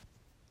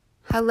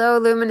Hello,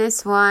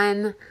 Luminous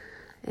One.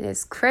 It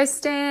is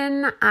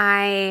Kristen.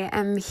 I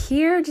am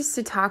here just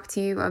to talk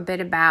to you a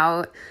bit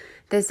about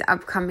this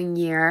upcoming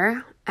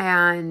year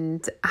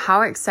and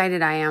how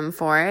excited I am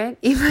for it,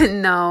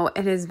 even though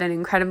it has been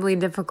incredibly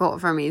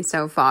difficult for me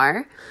so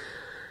far.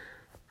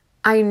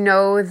 I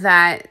know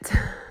that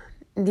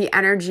the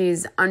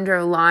energies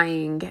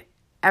underlying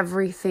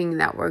everything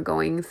that we're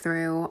going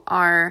through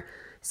are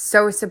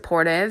so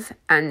supportive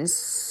and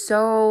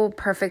so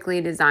perfectly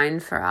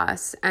designed for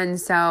us.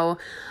 And so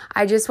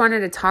I just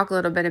wanted to talk a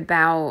little bit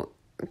about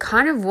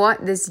kind of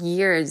what this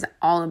year is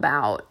all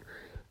about,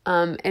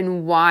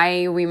 and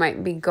why we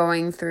might be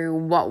going through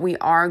what we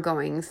are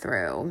going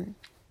through.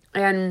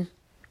 And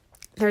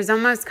there's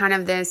almost kind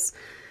of this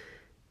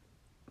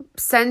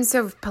sense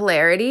of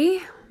polarity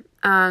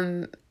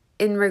in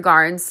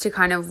regards to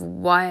kind of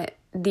what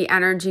the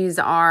energies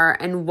are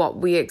and what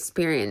we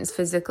experience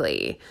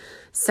physically.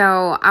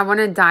 So I want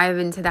to dive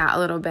into that a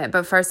little bit,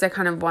 but first I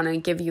kind of want to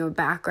give you a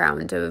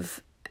background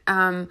of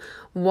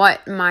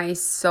what my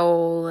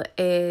soul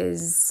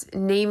is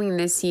naming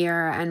this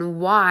year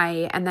and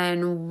why, and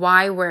then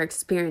why we're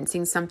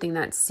experiencing something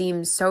that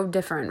seems so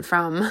different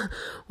from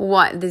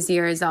what this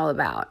year is all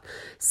about.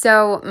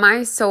 So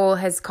my soul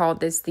has called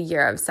this the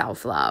year of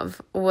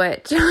self-love,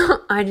 which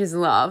I just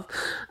love.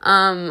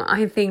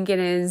 I think it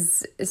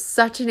is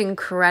such an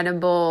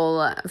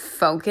incredible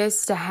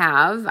focus to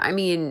have. I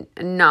mean,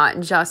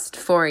 not just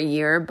for a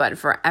year, but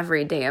for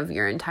every day of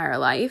your entire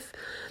life.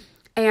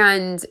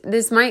 And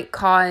this might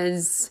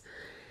cause,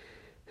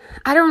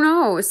 I don't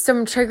know,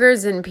 some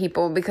triggers in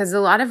people, because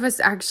a lot of us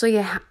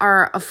actually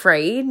are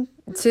afraid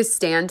to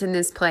stand in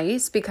this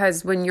place,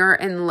 because when you're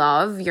in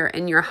love, you're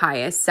in your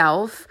highest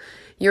self,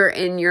 you're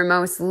in your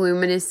most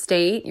luminous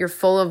state, you're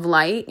full of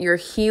light, you're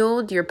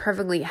healed, you're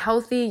perfectly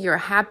healthy, you're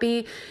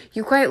happy.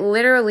 You quite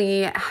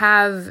literally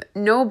have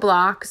no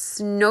blocks,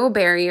 no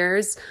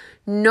barriers,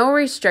 no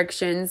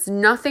restrictions,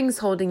 nothing's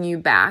holding you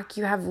back.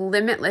 You have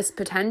limitless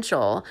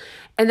potential.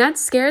 And that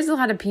scares a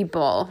lot of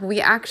people. We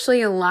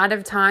actually, a lot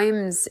of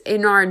times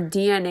in our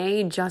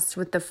DNA, just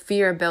with the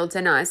fear built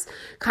in us,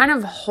 kind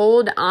of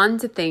hold on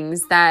to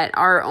things that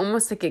are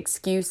almost like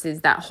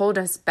excuses that hold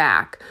us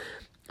back.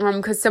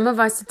 Because some of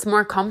us, it's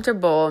more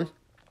comfortable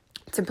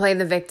to play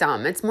the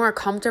victim. It's more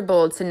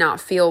comfortable to not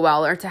feel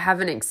well or to have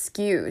an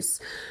excuse.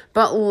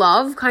 But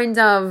love kind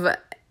of,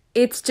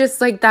 it's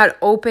just like that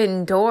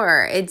open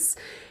door. It's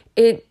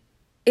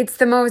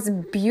the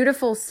most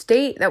beautiful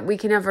state that we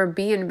can ever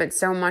be in, but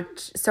so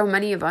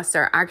many of us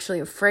are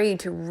actually afraid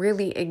to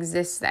really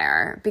exist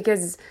there,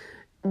 because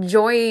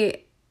joy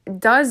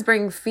does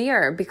bring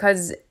fear,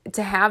 because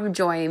to have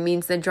joy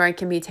means that joy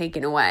can be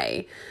taken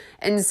away.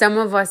 And some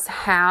of us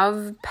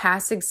have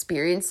past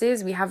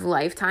experiences, we have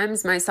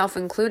lifetimes, myself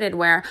included,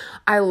 where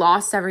I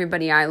lost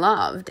everybody I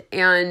loved,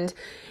 and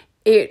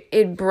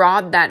it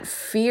brought that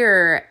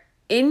fear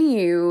in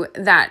you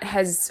that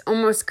has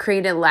almost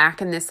created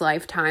lack in this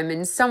lifetime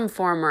in some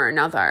form or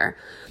another.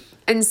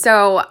 And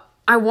so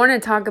I want to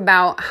talk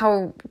about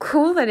how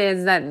cool it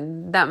is that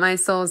my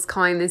soul is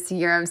calling this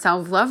year of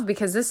self-love,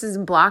 because this is a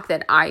block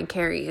that I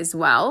carry as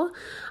well.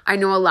 I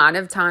know a lot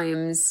of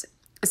times,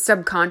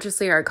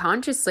 subconsciously or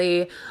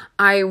consciously,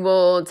 I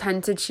will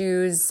tend to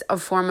choose a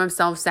form of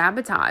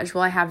self-sabotage.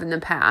 Well, I have in the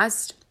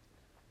past,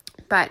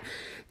 but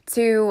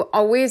to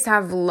always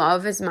have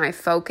love as my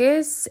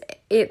focus,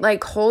 it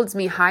like holds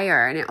me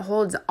higher, and it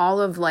holds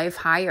all of life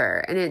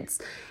higher. And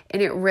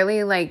it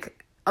really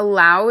like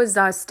allows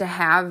us to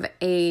have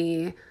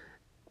a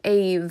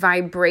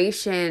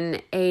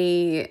vibration,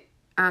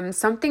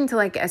 something to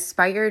like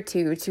aspire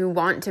to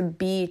want to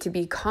be, to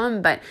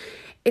become. But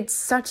it's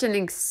such an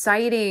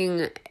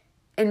exciting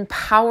and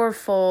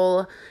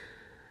powerful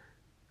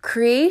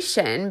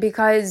creation,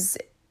 because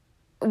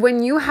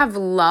when you have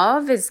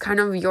love as kind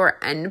of your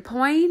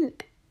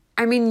endpoint,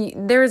 I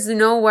mean, there's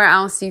nowhere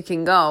else you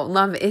can go.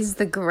 Love is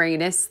the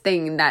greatest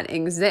thing that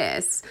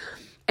exists.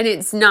 And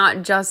it's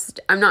not just,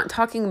 I'm not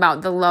talking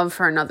about the love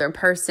for another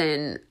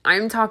person.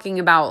 I'm talking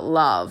about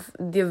love,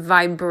 the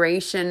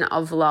vibration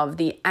of love,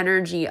 the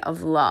energy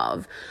of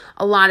love.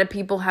 A lot of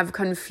people have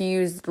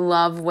confused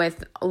love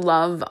with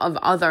love of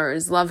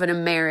others, love in a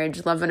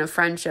marriage, love in a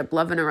friendship,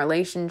 love in a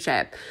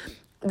relationship.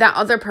 That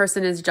other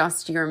person is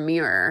just your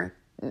mirror.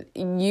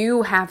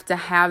 You have to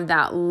have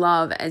that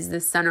love as the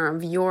center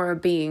of your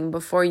being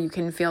before you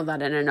can feel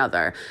that in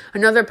another.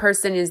 Another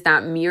person is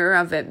that mirror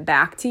of it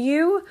back to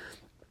you.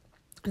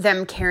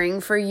 Them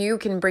caring for you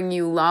can bring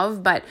you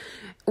love, but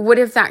what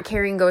if that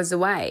caring goes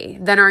away?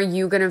 Then are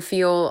you going to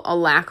feel a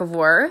lack of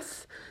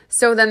worth?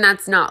 So then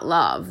that's not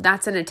love.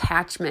 That's an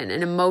attachment,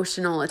 an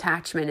emotional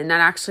attachment, and that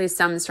actually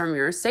stems from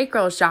your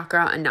sacral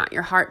chakra and not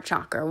your heart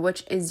chakra,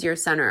 which is your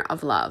center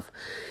of love.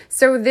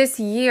 So this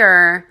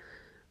year,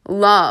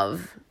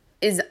 love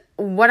is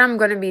what I'm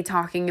going to be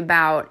talking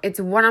about. It's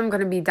what I'm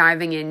going to be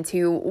diving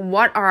into.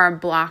 What are our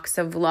blocks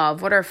of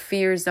love? What are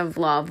fears of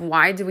love?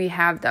 Why do we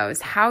have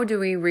those? How do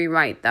we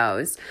rewrite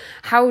those?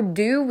 How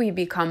do we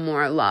become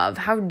more love?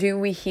 How do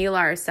we heal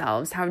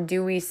ourselves? How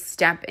do we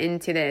step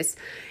into this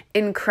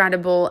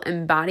incredible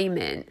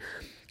embodiment.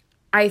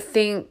 I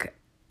think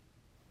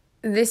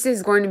this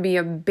is going to be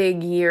a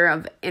big year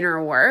of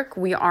inner work.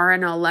 We are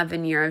in an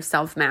 11 year of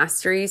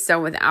self-mastery.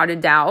 So without a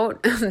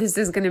doubt, this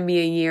is going to be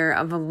a year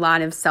of a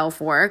lot of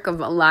self-work,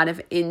 of a lot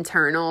of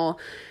internal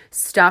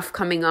stuff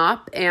coming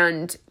up.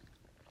 And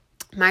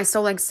my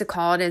soul likes to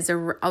call it as a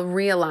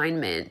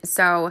realignment.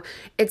 So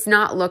it's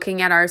not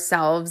looking at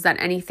ourselves that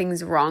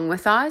anything's wrong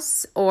with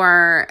us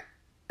or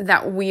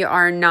that we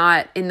are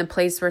not in the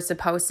place we're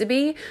supposed to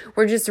be.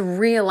 We're just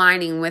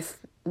realigning with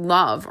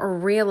love, or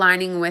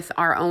realigning with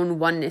our own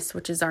oneness,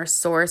 which is our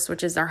source,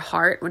 which is our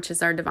heart, which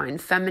is our divine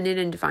feminine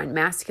and divine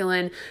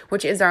masculine,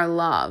 which is our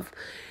love.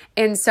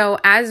 And so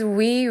as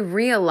we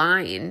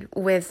realign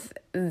with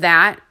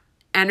that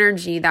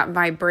energy, that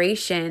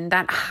vibration,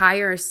 that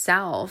higher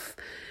self,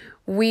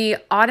 we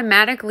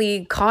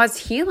automatically cause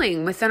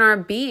healing within our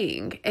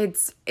being.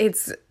 It's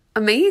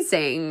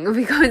amazing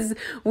because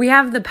we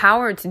have the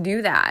power to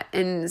do that.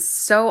 And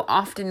so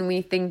often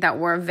we think that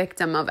we're a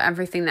victim of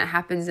everything that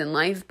happens in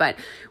life, but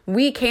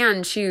we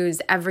can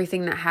choose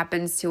everything that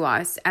happens to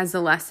us as a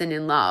lesson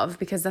in love,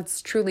 because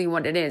that's truly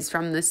what it is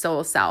from the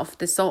soul self.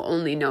 The soul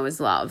only knows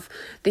love.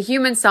 The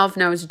human self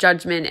knows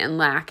judgment and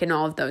lack and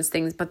all of those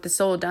things, but the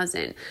soul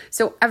doesn't.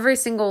 So every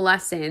single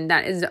lesson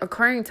that is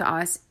occurring to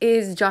us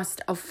is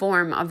just a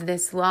form of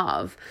this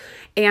love.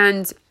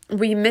 And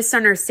we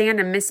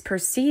misunderstand and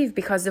misperceive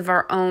because of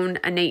our own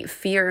innate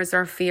fears,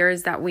 or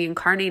fears that we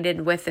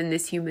incarnated with in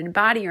this human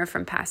body or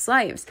from past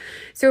lives.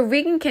 So if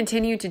we can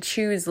continue to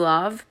choose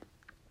love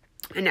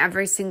in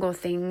every single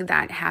thing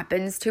that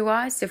happens to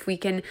us, if we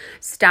can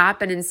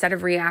stop and instead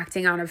of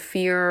reacting out of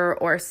fear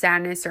or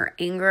sadness or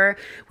anger,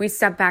 we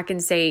step back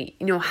and say,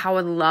 how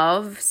would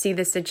love see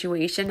the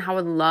situation? How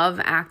would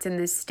love act in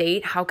this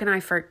state? How can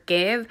I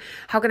forgive?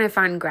 How can I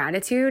find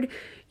gratitude?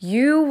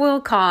 You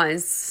will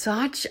cause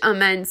such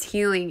immense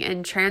healing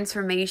and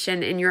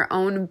transformation in your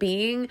own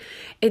being.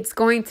 It's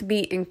going to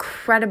be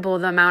incredible,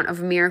 the amount of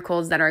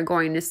miracles that are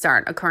going to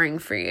start occurring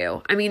for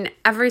you. I mean,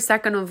 every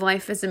second of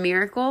life is a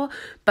miracle,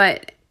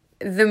 but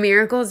the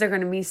miracles are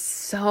going to be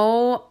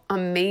so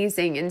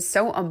amazing and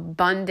so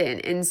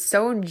abundant and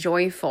so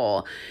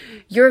joyful.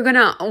 You're going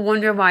to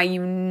wonder why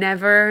you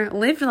never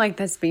lived like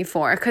this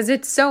before, because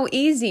it's so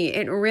easy.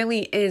 It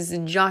really is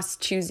just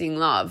choosing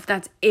love.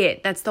 That's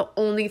it. That's the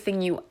only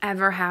thing you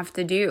ever have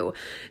to do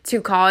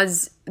to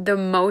cause the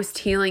most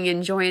healing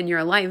and joy in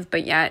your life.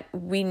 But yet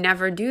we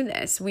never do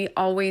this. We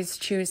always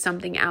choose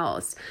something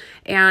else.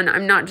 And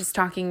I'm not just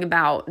talking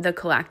about the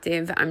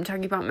collective. I'm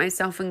talking about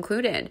myself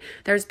included.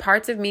 There's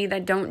parts of me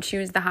that don't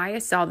choose the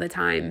highest all the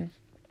time.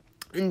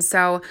 And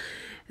so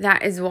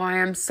that is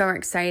why I'm so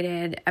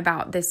excited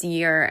about this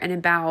year and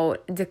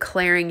about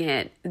declaring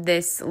it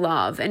this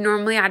love. And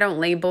normally I don't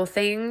label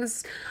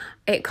things.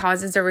 It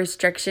causes a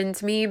restriction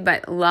to me,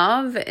 but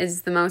love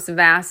is the most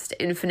vast,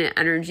 infinite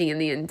energy in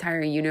the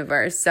entire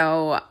universe.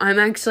 So I'm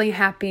actually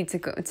happy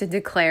to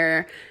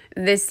declare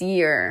this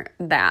year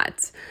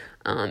that,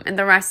 and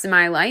the rest of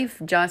my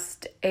life,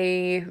 just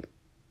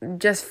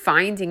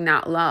finding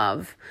that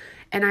love.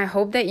 And I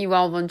hope that you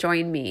all will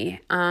join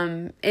me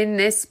in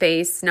this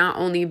space, not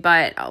only,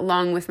 but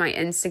along with my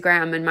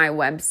Instagram and my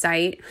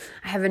website.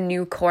 I have a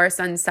new course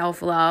on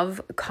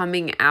self-love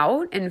coming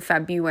out in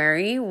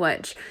February,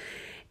 which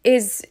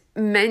is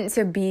meant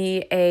to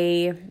be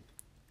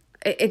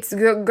it's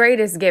the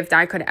greatest gift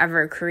I could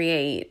ever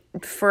create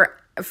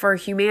for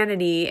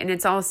humanity. And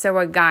it's also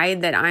a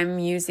guide that I'm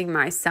using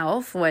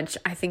myself, which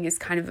I think is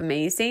kind of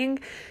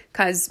amazing,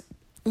 because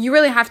you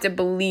really have to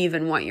believe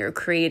in what you're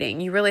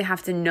creating. You really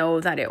have to know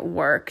that it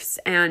works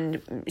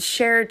and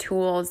share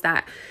tools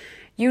that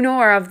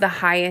are of the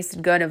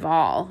highest good of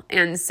all.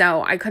 And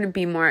so I couldn't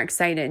be more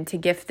excited to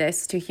gift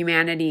this to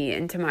humanity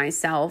and to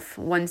myself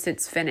once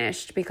it's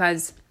finished,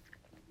 because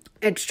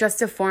it's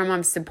just a form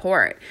of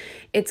support.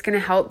 It's going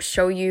to help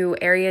show you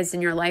areas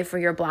in your life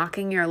where you're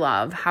blocking your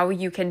love, how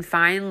you can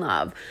find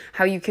love,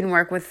 how you can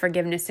work with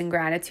forgiveness and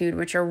gratitude,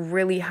 which are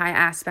really high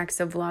aspects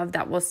of love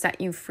that will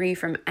set you free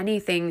from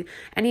anything,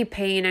 any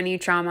pain, any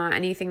trauma,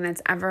 anything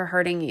that's ever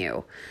hurting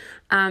you.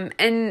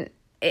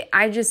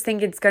 I just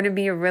think it's going to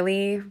be a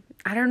really,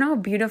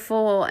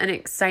 beautiful and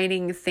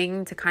exciting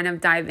thing to kind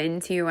of dive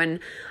into. And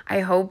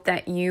I hope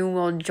that you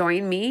will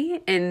join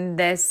me in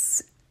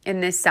this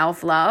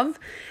self-love.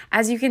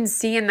 As you can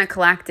see in the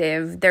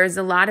collective, there's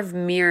a lot of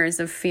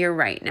mirrors of fear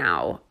right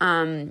now.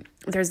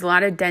 There's a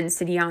lot of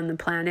density on the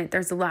planet.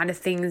 There's a lot of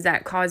things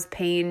that cause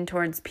pain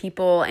towards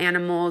people,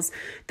 animals,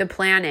 the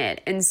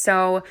planet. And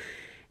so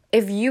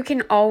if you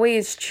can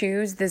always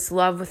choose this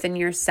love within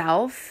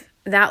yourself,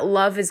 that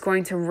love is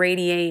going to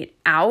radiate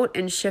out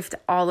and shift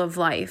all of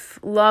life.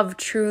 Love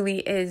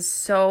truly is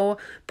so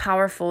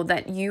powerful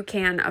that you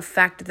can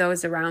affect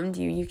those around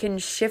you. You can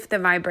shift the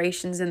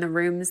vibrations in the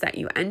rooms that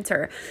you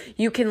enter.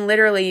 You can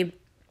literally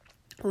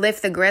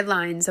lift the grid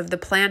lines of the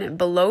planet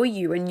below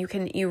you, and you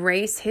can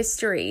erase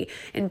history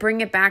and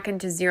bring it back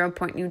into 0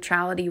 point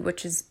neutrality,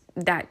 which is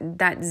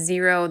that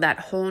zero, that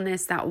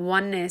wholeness, that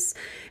oneness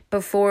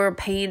before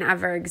pain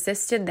ever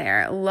existed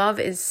there. Love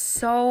is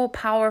so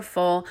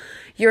powerful.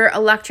 Your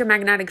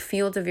electromagnetic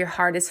field of your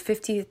heart is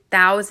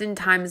 50,000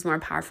 times more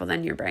powerful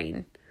than your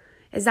brain.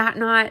 Is that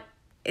not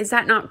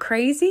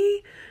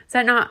crazy? Is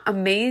that not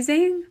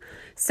amazing?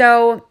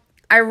 So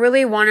I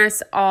really want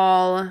us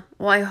all,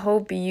 I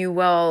hope you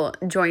will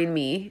join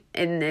me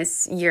in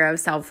this year of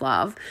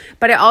self-love.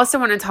 But I also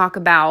want to talk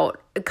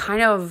about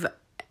kind of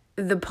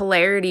the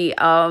polarity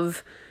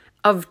of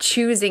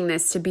choosing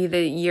this to be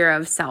the year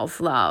of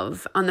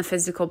self-love on the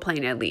physical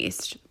plane, at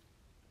least.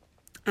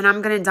 And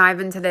I'm going to dive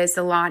into this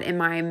a lot in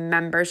my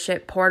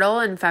membership portal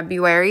in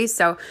February.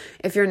 So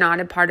if you're not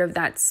a part of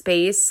that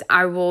space,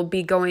 I will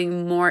be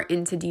going more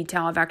into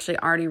detail. I've actually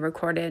already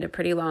recorded a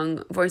pretty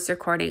long voice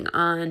recording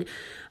on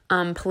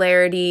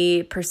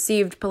polarity,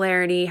 perceived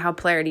polarity, how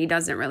polarity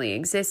doesn't really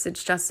exist.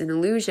 It's just an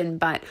illusion.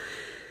 But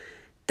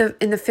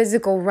in the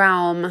physical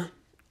realm,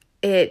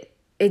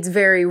 it's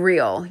very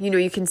real.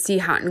 You can see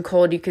hot and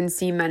cold. You can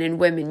see men and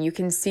women. You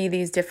can see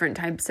these different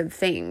types of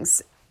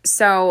things.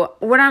 So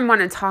what I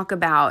want to talk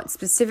about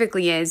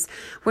specifically is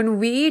when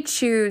we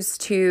choose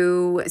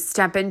to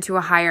step into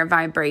a higher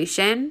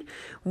vibration,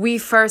 we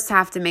first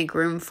have to make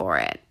room for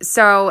it.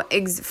 So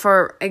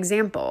for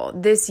example,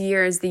 this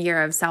year is the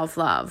year of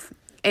self-love.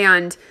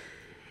 And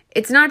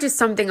it's not just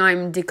something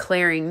I'm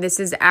declaring. This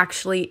is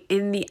actually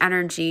in the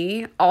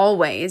energy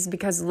always,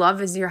 because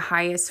love is your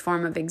highest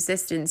form of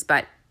existence.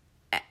 But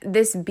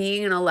this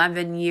being an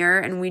 11 year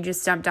and we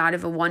just stepped out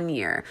of a 1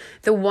 year,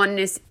 the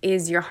oneness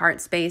is your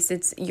heart space.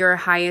 It's your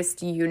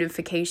highest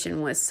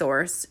unification with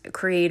source,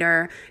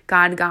 creator,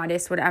 God,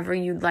 goddess, whatever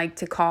you'd like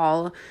to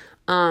call,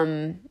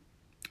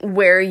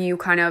 where you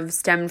kind of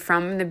stemmed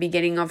from the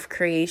beginning of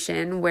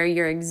creation, where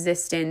your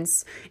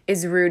existence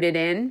is rooted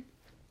in.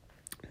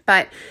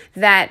 But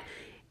that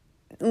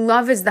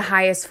love is the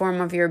highest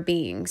form of your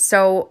being.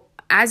 So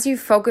as you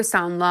focus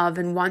on love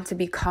and want to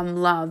become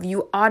love,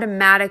 you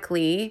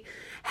automatically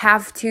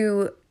have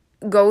to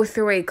go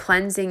through a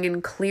cleansing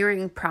and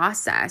clearing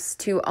process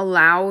to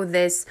allow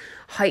this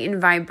heightened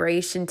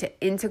vibration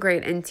to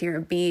integrate into your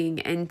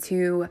being and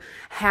to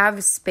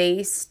have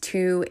space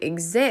to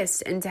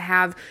exist and to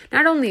have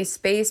not only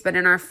space, but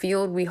in our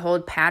field, we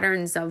hold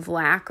patterns of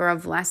lack or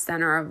of less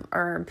than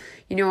or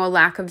a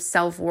lack of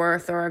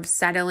self-worth or of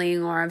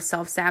settling or of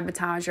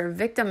self-sabotage or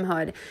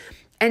victimhood.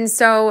 And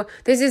so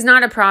this is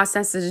not a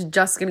process that is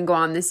just going to go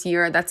on this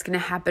year. That's going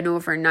to happen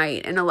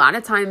overnight. And a lot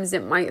of times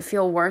it might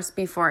feel worse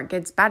before it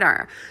gets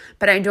better.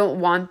 But I don't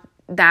want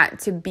that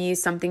to be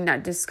something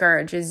that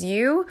discourages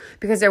you,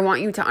 because I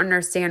want you to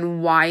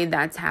understand why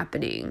that's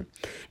happening.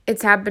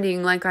 It's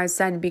happening, like I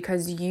said,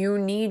 because you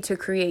need to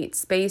create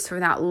space for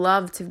that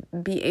love to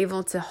be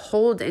able to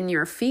hold in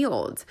your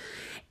field.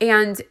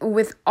 And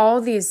with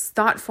all these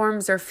thought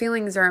forms or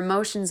feelings or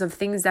emotions of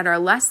things that are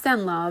less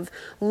than love,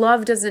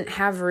 love doesn't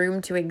have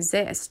room to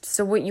exist.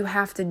 So what you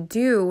have to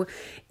do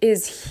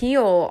is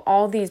heal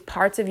all these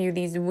parts of you,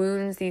 these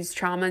wounds, these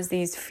traumas,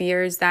 these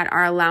fears that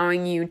are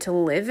allowing you to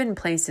live in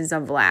places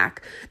of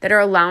lack, that are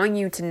allowing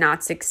you to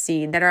not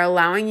succeed, that are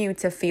allowing you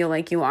to feel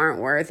like you aren't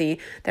worthy,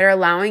 that are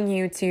allowing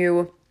you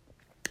to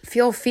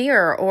feel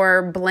fear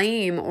or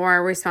blame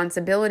or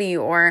responsibility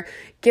or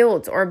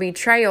guilt or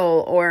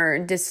betrayal or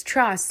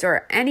distrust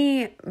or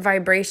any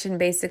vibration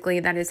basically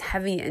that is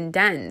heavy and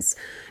dense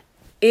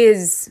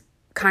is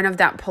kind of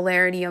that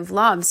polarity of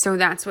love. So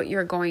that's what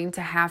you're going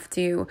to have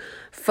to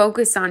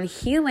focus on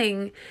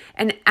healing.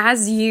 And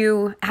as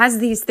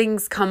these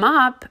things come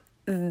up,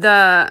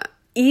 the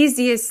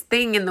easiest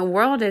thing in the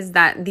world is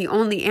that the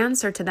only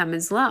answer to them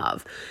is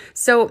love.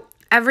 So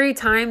every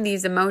time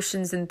these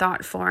emotions and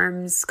thought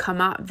forms come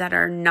up that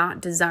are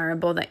not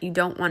desirable, that you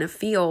don't want to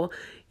feel,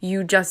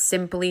 you just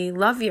simply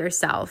love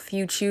yourself.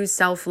 You choose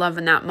self-love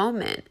in that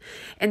moment.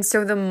 And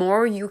so the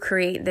more you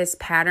create this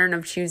pattern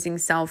of choosing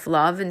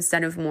self-love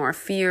instead of more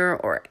fear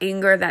or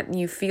anger that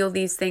you feel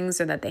these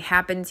things or that they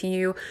happen to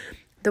you,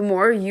 the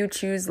more you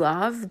choose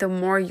love, the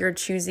more you're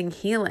choosing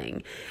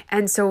healing.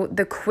 And so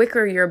the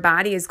quicker your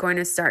body is going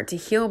to start to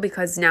heal,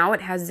 because now it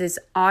has this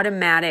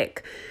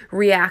automatic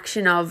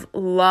reaction of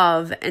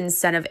love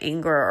instead of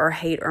anger or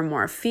hate or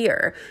more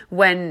fear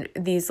when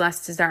these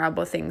less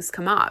desirable things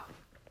come up.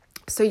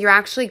 So you're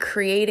actually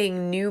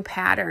creating new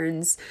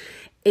patterns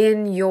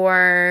in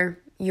your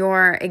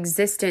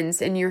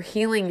existence, and you're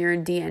healing your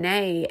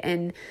DNA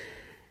in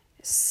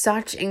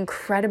such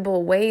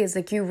incredible ways.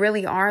 Like, you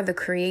really are the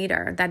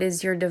creator. That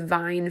is your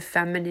divine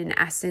feminine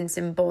essence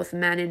in both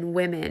men and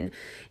women.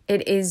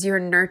 It is your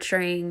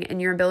nurturing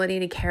and your ability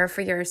to care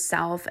for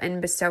yourself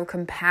and bestow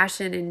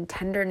compassion and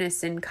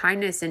tenderness and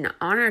kindness and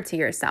honor to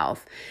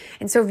yourself.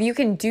 And so if you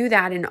can do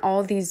that in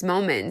all these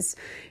moments,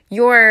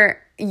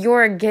 you're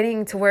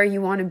getting to where you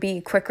want to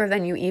be quicker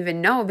than you even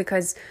know,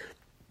 because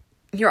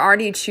you're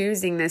already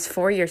choosing this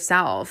for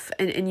yourself,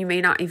 and you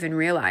may not even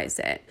realize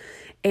it.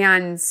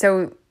 And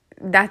so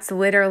that's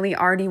literally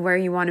already where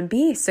you want to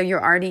be. So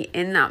you're already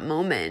in that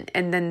moment.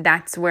 And then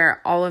that's where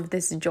all of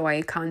this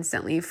joy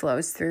constantly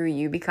flows through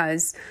you,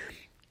 because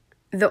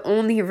the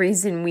only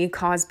reason we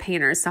cause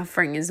pain or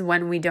suffering is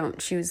when we don't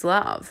choose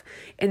love.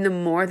 And the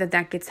more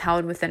that gets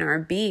held within our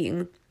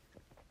being,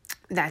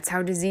 that's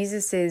how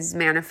diseases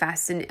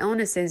manifest, and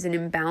illnesses and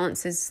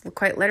imbalances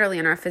quite literally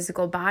in our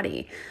physical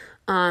body,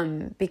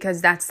 because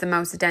that's the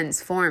most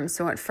dense form.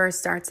 So it first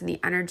starts in the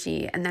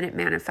energy, and then it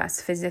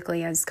manifests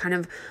physically as kind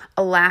of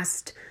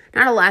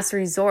not a last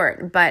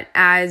resort, but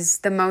as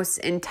the most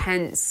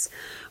intense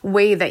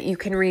way that you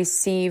can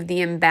receive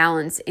the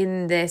imbalance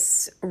in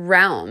this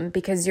realm,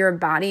 because your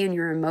body and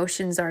your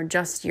emotions are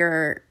just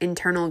your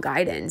internal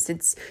guidance.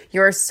 It's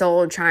your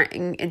soul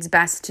trying its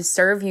best to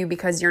serve you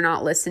because you're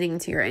not listening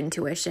to your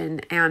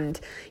intuition and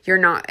you're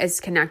not as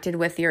connected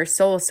with your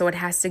soul. So it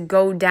has to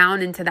go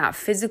down into that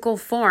physical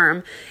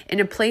form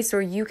in a place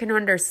where you can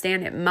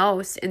understand it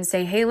most and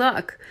say, hey,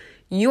 look,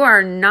 you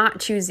are not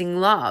choosing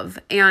love.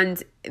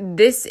 And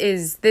this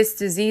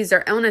disease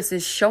or illness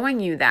is showing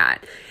you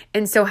that.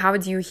 And so how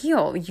do you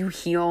heal? You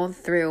heal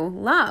through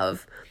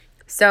love.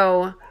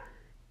 So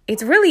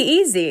it's really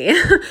easy.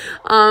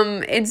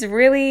 It's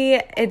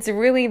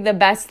really the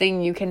best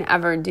thing you can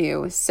ever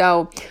do.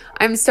 So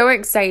I'm so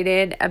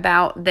excited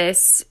about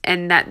this,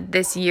 and that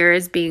this year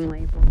is being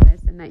labeled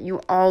this, and that you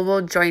all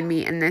will join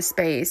me in this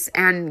space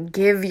and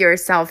give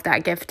yourself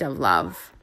that gift of love.